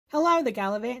Hello, the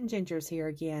Gallivanting Gingers here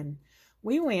again.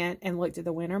 We went and looked at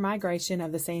the winter migration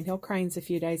of the Sandhill cranes a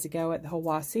few days ago at the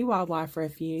Hiwassee Wildlife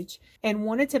Refuge and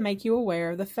wanted to make you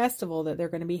aware of the festival that they're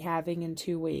going to be having in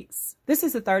 2 weeks. This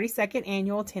is the 32nd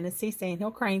Annual Tennessee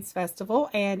Sandhill Cranes Festival,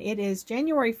 and it is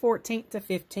January 14th to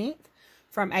 15th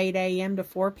from 8 a.m. to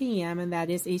 4 p.m., and that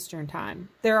is Eastern Time.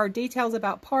 There are details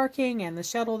about parking and the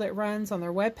shuttle that runs on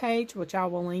their webpage, which I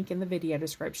will link in the video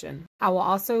description. I will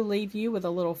also leave you with a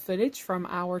little footage from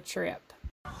our trip.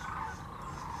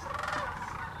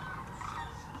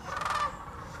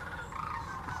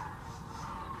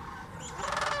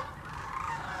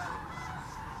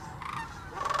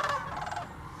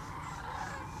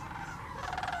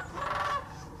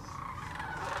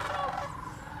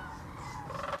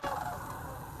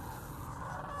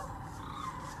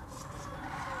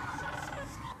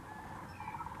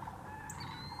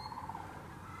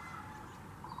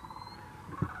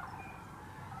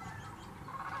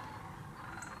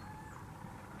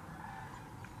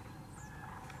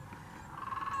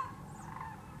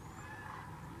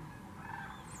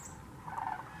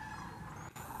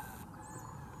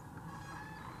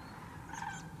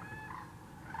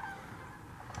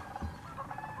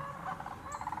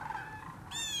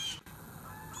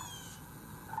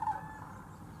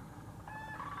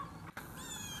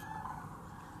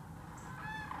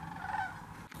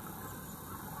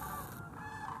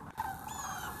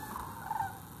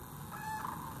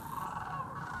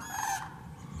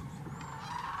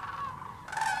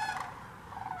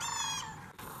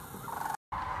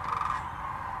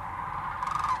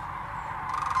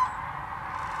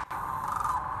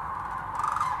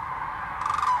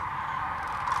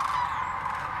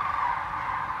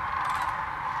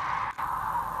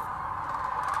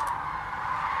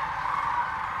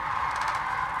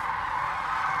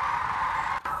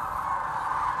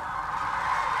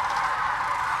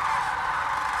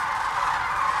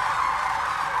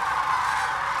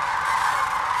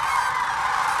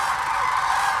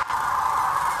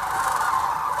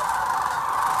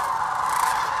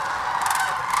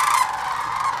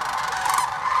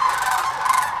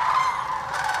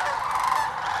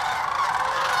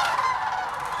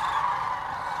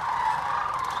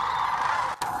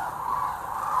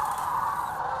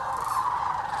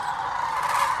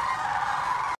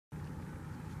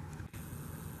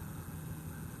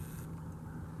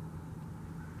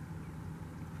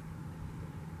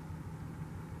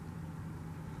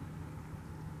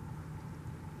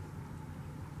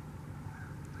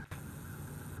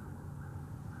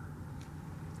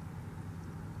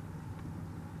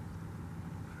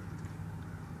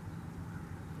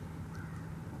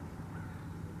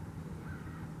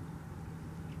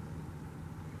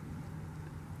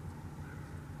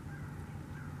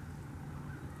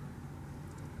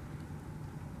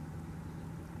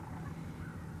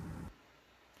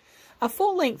 A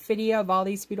full-length video of all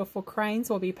these beautiful cranes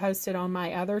will be posted on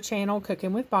my other channel,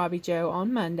 Cooking with Bobby Joe,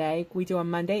 on Monday. We do a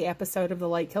Monday episode of the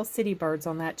Lake Hill City Birds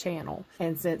on that channel.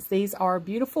 And since these are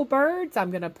beautiful birds, I'm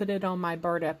going to put it on my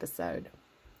bird episode.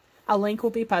 A link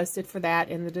will be posted for that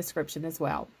in the description as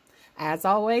well. As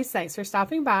always, thanks for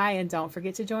stopping by, and don't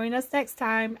forget to join us next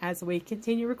time as we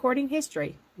continue recording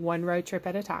history, one road trip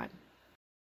at a time.